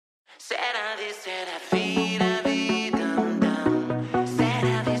C'est la vie, c'est la vie, la vie, dam dam. C'est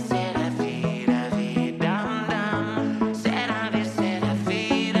la vie, c'est la vie, la vie, dam dam. C'est la vie, c'est la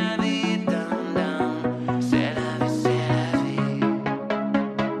vie, la vie, dam dam. C'est la vie, c'est la vie.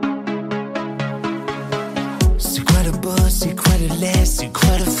 C'est quoi le beau, c'est quoi le laid, c'est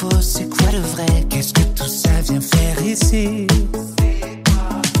quoi le faux, c'est quoi le vrai? Qu'est-ce que tout ça vient faire ici?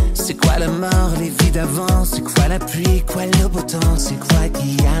 C'est quoi la mort, les vies d'avant? C'est quoi la pluie, quoi le beau temps? C'est quoi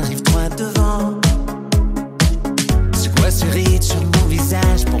qui arrive droit devant? C'est quoi ce ride sur mon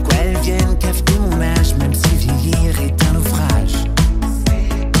visage? Pourquoi elles viennent cafeter mon âge? Même si vieillir est un naufrage.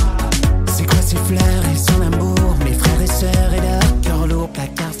 C'est quoi ces fleurs et son amour? Mes frères et sœurs et leur cœur lourd,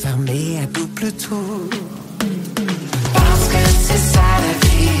 placard fermé à double tour. Parce que c'est ça la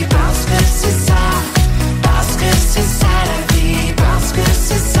vie, parce que c'est ça. Parce que c'est ça la vie, parce que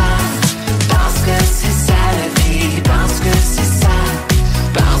c'est ça. Parce que c'est ça la vie, parce que c'est ça.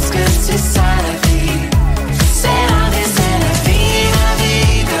 Parce que c'est ça la vie. C'est la vie, la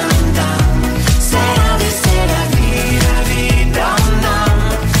vie, dum dum. C'est la vie, dum dum.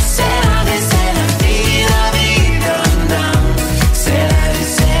 C'est la vie, dum dum. C'est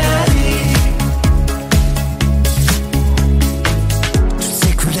la vie, toutes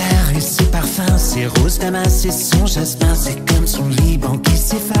ces couleurs et ces parfums, ces roses damas et son jasmin, c'est comme son Liban qui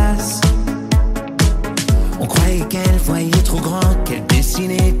s'efface. On croyait qu'elle voyait trop grand, qu'elle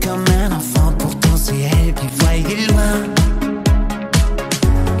dessinait comme un enfant. Pourtant c'est elle qui voyait loin.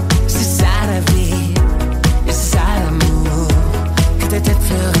 C'est ça la vie, et c'est ça l'amour. Que ta tête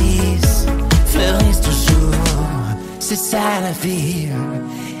fleurisse, fleurisse toujours. C'est ça la vie,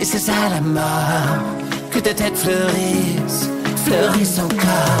 et c'est ça la mort. Que ta tête fleurisse, fleurisse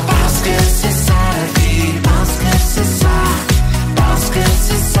encore. Parce que c'est ça la vie, parce que c'est ça. Parce que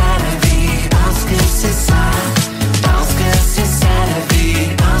c'est ça la vie, parce que c'est ça. Parce que c'est ça la vie,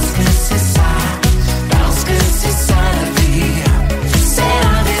 parce que c'est ça. Parce que c'est ça la vie. C'est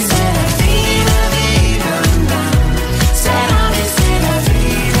la vie, dum dum. C'est la vie,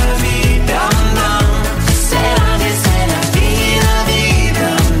 dum dum. C'est la vie,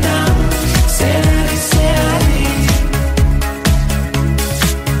 dum dum. C'est la vie.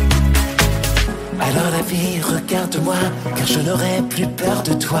 Alors la vie, regarde-moi, car je n'aurai plus peur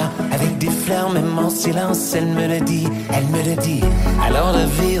de toi. Avec des fleurs, même en silence, elle me le dit, elle me le dit. Alors la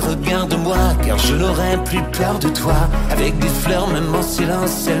vie, regarde-moi, car je n'aurai plus peur de toi. Avec des fleurs, même en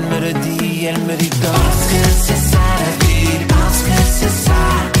silence, elle me le dit, elle me dit. Parce que c'est ça la vie, parce que c'est ça.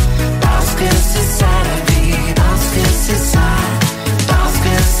 Parce que c'est ça la vie, parce que c'est ça. Parce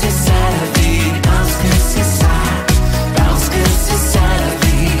que c'est ça la vie, parce que c'est ça. Parce que c'est ça la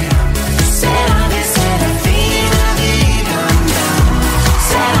vie. C'est la vie, dum dum.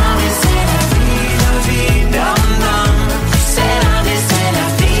 C'est la vie, dum dum. C'est la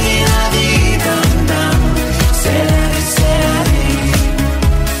vie, dum dum. C'est la vie, c'est la vie.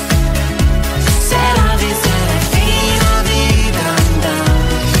 C'est la vie, dum dum.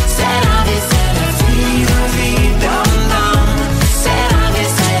 C'est la vie, dum dum. C'est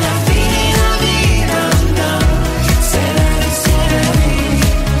la vie, dum dum. C'est la vie.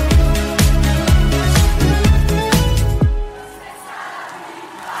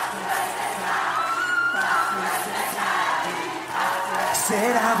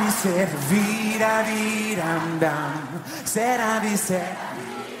 C'est la vie, la vie, dam dam. C'est la vie,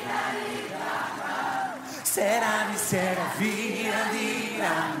 c'est la vie, la vie,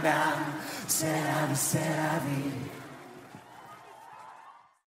 dam dam. C'est la vie, c'est la vie.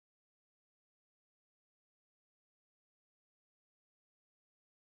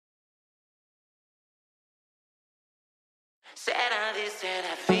 C'est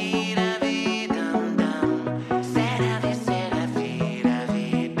la vie, la vie, dum dum. C'est la vie,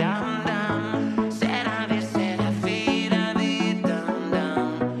 dum dum. C'est la vie, dum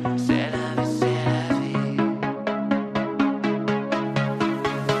dum. C'est la vie.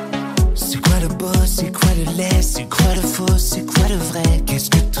 C'est quoi le beau, c'est quoi le laid, c'est quoi le faux, c'est quoi le vrai? Qu'est-ce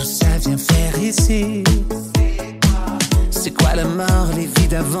que tout ça vient faire ici? C'est quoi la mort, les vies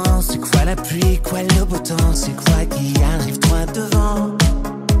d'avant? C'est quoi la pluie, quoi le beau temps? C'est quoi qui arrive droit devant?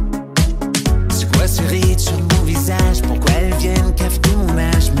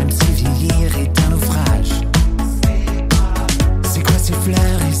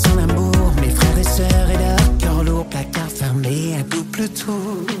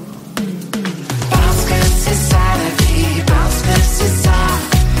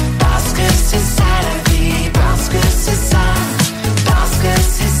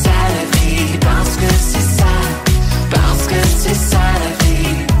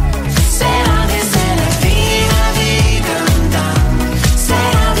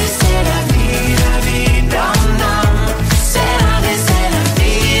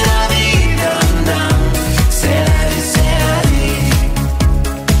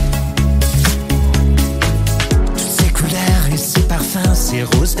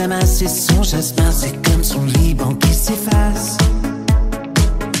 rose Damas et son jasmin, c'est comme son Liban qui s'efface.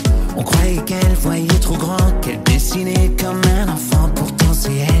 On croyait qu'elle voyait trop grand, qu'elle dessinait comme un enfant. Pourtant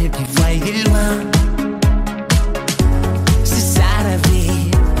c'est elle qui voyait loin. C'est ça la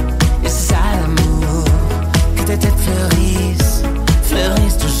vie, et c'est ça l'amour. Que ta tête fleurisse,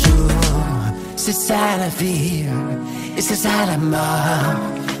 fleurisse toujours. C'est ça la vie, et c'est ça la mort.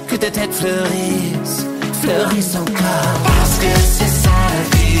 Que ta tête fleurisse, fleurisse encore. Parce que c'est ça la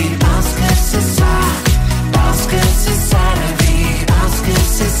vie, parce que c'est ça. Parce que c'est ça la vie, parce que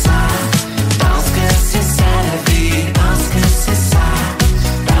c'est ça. Parce que c'est ça la vie, parce que c'est ça.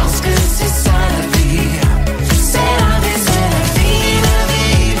 Parce que c'est ça la vie. C'est la vie, c'est la vie, la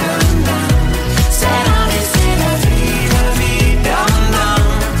vie, dum dum. C'est la vie, c'est la vie, la vie, dum dum.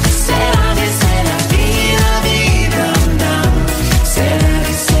 C'est la vie, c'est la vie, la vie, dum dum. C'est la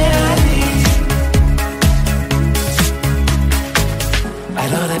vie, c'est la vie.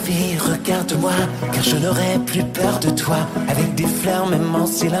 Alors la vie, regarde-moi, car je n'aurai plus peur de toi. Avec des fleurs, même en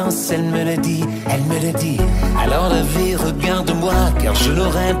silence, elle me le dit, elle me le dit. Alors la vie, regarde-moi, car je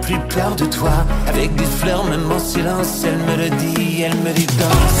n'aurai plus peur de toi. Avec des fleurs, même en silence, elle me le dit, elle me dit.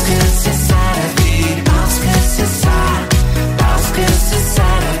 Parce que c'est ça la vie, parce que c'est ça. Parce que c'est ça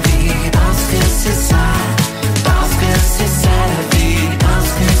la vie, parce que c'est ça. Parce que c'est ça la vie,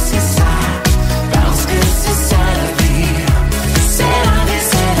 parce que c'est ça. Parce que c'est ça la vie. C'est la vie,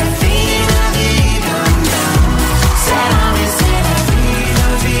 c'est la vie, la vie, dum dum. C'est la vie, c'est la vie, la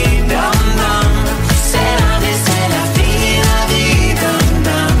vie, dum dum. C'est la vie, c'est la vie, la vie, dum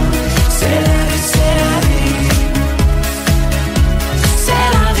dum. C'est la vie, c'est la vie. C'est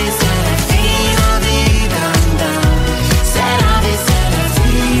la vie, c'est la vie, la vie, dum dum. C'est la vie, c'est la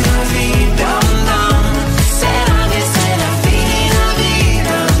vie, la vie, dum dum. C'est la vie, c'est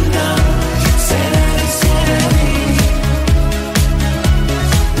la vie, la vie, dum dum. C'est la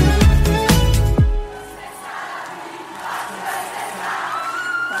vie, c'est la vie.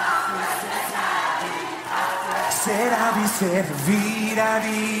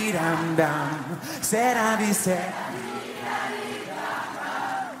 C'est la vie, c'est la vie, la vie, dum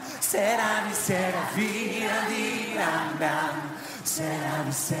dum. C'est la vie, c'est la vie, la vie, dum dum. C'est la vie, c'est la vie, la vie, dum dum. C'est la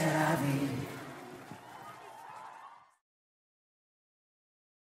vie, c'est la vie.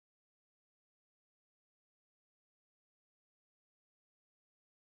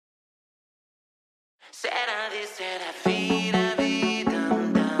 C'est la vie, c'est la vie, la vie, dum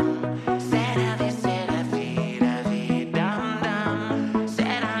dum. C'est la vie, c'est la vie, la vie, dum dum.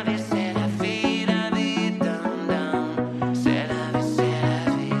 C'est la vie, c'est la vie, la vie, dum dum. C'est la vie, c'est la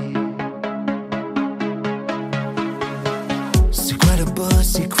vie. C'est quoi le beau,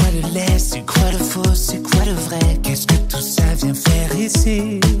 c'est quoi le laid, c'est quoi le faux, c'est quoi le vrai? Qu'est-ce que tout ça vient faire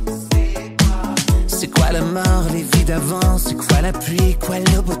ici? C'est quoi la mort, les vies d'avant? C'est quoi la pluie, quoi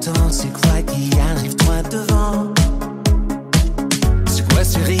le beau temps? C'est quoi qui arrive droit devant? C'est quoi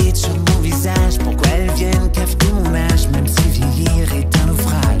ces rides sur mon visage? Pourquoi elles viennent cafeter mon âge? Même si vieillir est un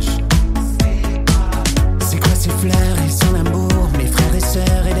naufrage. C'est quoi ces fleurs et son amour? Mes frères et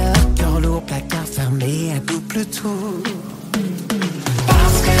sœurs et leur cœur lourd, placard fermé à double tour.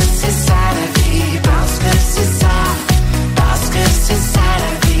 Parce que c'est ça la vie, parce que c'est ça. Parce que c'est ça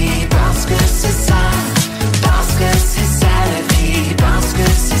la vie, parce que c'est ça. Parce que c'est ça la vie, parce que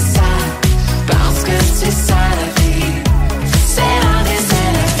c'est ça. Parce que c'est ça la vie. C'est la vie,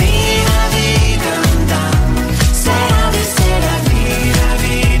 c'est la vie, la vie, dum dum. C'est la vie, c'est la vie, la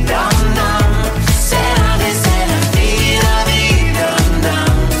vie, dum dum. C'est la vie, c'est la vie, la vie, dum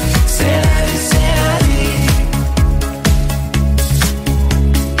dum. C'est la vie, c'est la vie.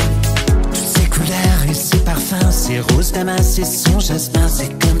 Toutes ces couleurs et ces parfums, ces roses Damas et son jasmin,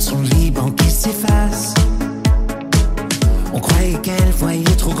 c'est comme son Liban qui s'efface. On croyait qu'elle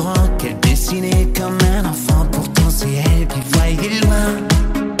voyait trop grand, qu'elle dessinait comme un enfant. Pourtant c'est elle qui voyait loin.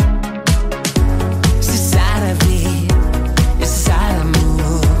 C'est ça la vie, et c'est ça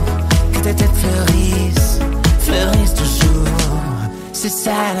l'amour. Que ta tête fleurisse, fleurisse toujours. C'est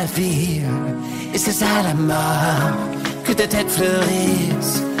ça la vie, et c'est ça la mort. Que ta tête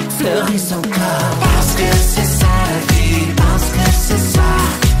fleurisse, fleurisse encore. Parce que c'est ça la vie, parce que c'est ça.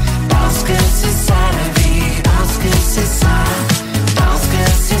 Parce que c'est ça la vie, parce que c'est ça. Parce que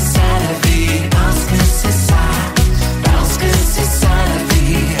c'est ça la vie, parce que c'est ça. Parce que c'est ça la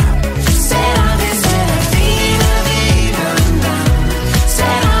vie. C'est la vie, c'est la vie, la vie, dum dum.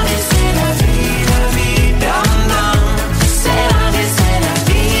 C'est la vie, c'est la vie, la vie, dum dum. C'est la vie, c'est la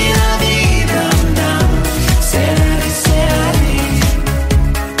vie, la vie, dum dum. C'est la vie, c'est la vie.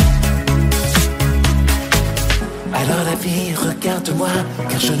 Alors la vie, regarde-moi,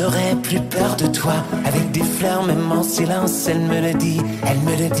 car je n'aurai plus peur de toi. Avec des fleurs, même en silence, elle me le dit, elle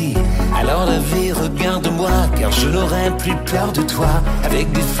me le dit. Alors la vie, regarde-moi, car je n'aurai plus peur de toi.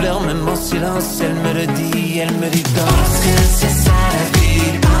 Avec des fleurs, même en silence, elle me le dit, elle me dit. Parce que c'est ça la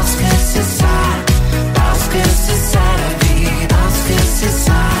vie, parce que c'est ça, parce que c'est ça la vie, parce que c'est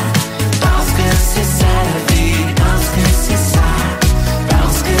ça, parce que c'est ça la vie, parce que c'est ça,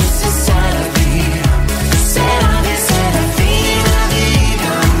 parce que c'est ça la vie. C'est la vie, c'est la vie, la vie,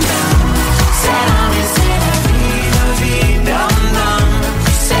 dum dum. C'est la vie, c'est la vie, la vie, dum dum.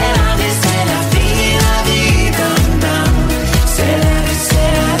 C'est la vie, c'est la vie, la vie, dum dum. C'est la vie,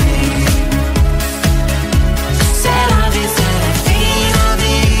 c'est la vie. C'est la vie, c'est la vie, la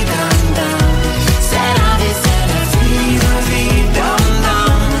vie, dum dum. C'est la vie, c'est la vie, la vie, dum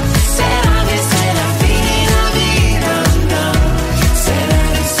dum. C'est la vie, c'est la vie, la vie, dum dum. C'est la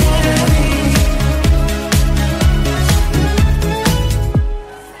vie, c'est la vie.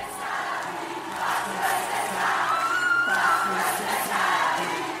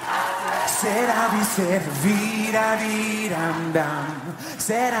 C'est la vie, c'est la vie, la vie, dam dam.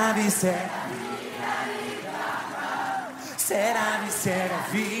 C'est la vie, c'est la vie, la vie, dam dam. C'est la vie, c'est la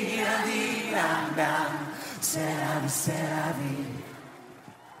vie, la vie, dam dam. C'est la vie, c'est la vie.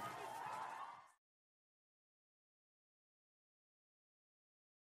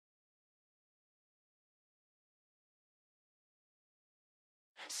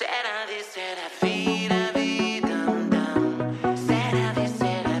 C'est la vie, c'est la vie, la vie, dum dum. C'est la vie,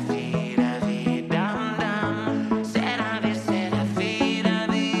 c'est la vie, la vie, dum dum. C'est la vie, c'est la vie, la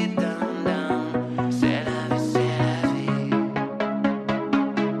vie, dum dum. C'est la vie, c'est la vie.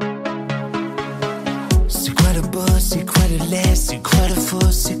 C'est quoi le beau, c'est quoi le laid, c'est quoi le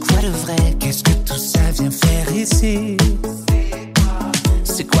faux, c'est quoi le vrai? Qu'est-ce que tout ça vient faire ici?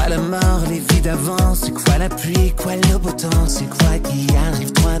 C'est quoi la mort, les vies d'avant? C'est quoi la pluie, quoi le beau temps? C'est quoi qui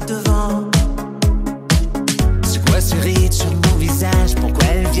arrive droit devant? C'est quoi ces rides sur mon visage? Pourquoi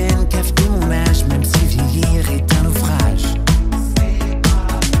elles viennent cafeter mon âge? Même si vieillir est un naufrage.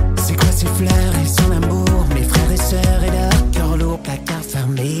 C'est quoi ces fleurs et son amour? Mes frères et sœurs et leur cœur lourd, placard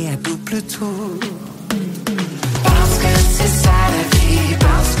fermé à double tour. Parce que c'est ça la vie,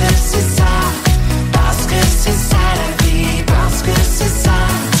 parce que c'est ça, parce que c'est ça la vie, parce que c'est ça,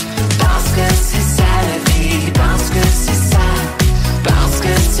 parce que c'est ça la vie, parce que c'est ça, parce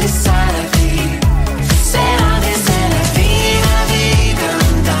que c'est ça la vie. C'est la vie, c'est la vie, la vie, dum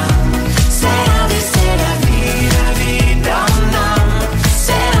dum. C'est la vie, c'est la vie, la vie, dum dum.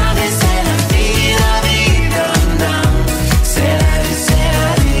 C'est la vie, c'est la vie, la vie, dum dum. C'est la vie, c'est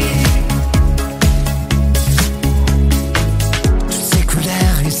la vie. Toutes ces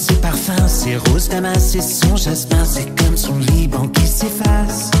couleurs et ces parfums, ces roses damas et son jasmin, c'est comme son Liban qui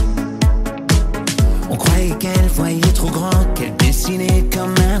s'efface. On croyait qu'elle voyait trop grand, qu'elle dessinait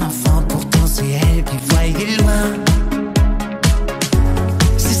comme un enfant. Pourtant c'est elle qui voyait loin.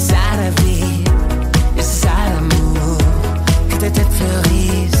 C'est ça la vie, et c'est ça l'amour. Que ta tête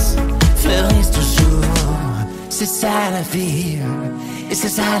fleurisse, fleurisse toujours. C'est ça la vie, et c'est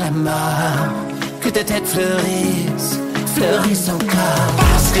ça la mort. Que ta tête fleurisse, fleurisse encore.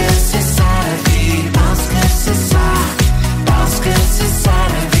 Parce que c'est ça la vie, parce que c'est ça, parce que c'est ça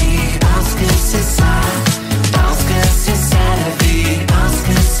la vie, parce que c'est ça, parce que c'est ça la vie, parce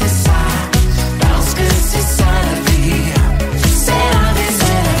que c'est ça, parce que c'est ça la vie. C'est la vie,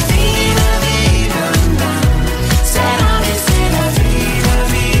 c'est la vie, la vie, dum dum. C'est la vie, c'est la vie, la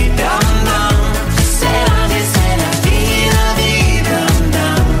vie, dum dum. C'est la vie, c'est la vie, la vie, dum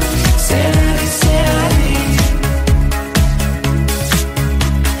dum. C'est la vie, c'est la vie.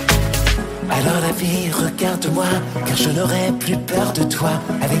 Alors la vie, regarde-moi, car je n'aurai plus peur de toi.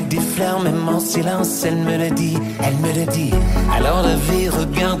 Avec des fleurs, même en silence, elle me le dit, elle me le dit. Alors la vie,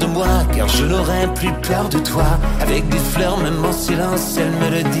 regarde-moi, car je n'aurai plus peur de toi. Avec des fleurs, même en silence, elle me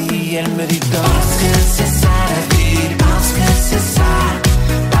le dit, elle me dit. Parce que c'est ça la vie, parce que c'est ça,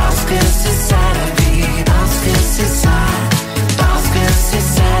 parce que c'est ça la vie, parce que c'est ça, parce que c'est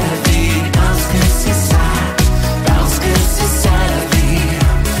ça la vie, parce que c'est ça, parce que c'est ça la vie.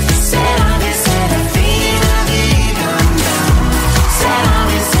 C'est la vie, c'est la vie, la vie, dum dum. C'est la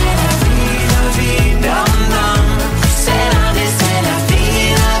vie, c'est la vie, la vie, dum dum. C'est la vie, c'est la vie,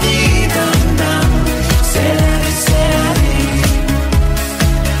 la vie, dum dum. C'est la vie, c'est la vie.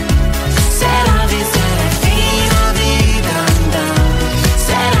 C'est la vie, c'est la vie,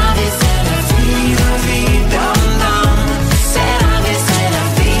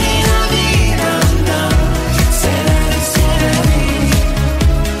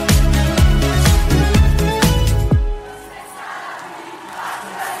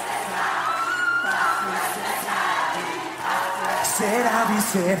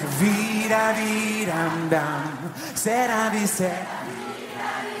 sera, vira, viram, dam. Sera di sera,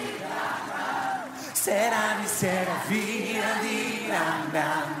 sera di sera, vira, viram,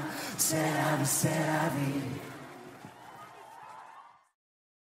 dam. Sera di sera, vira.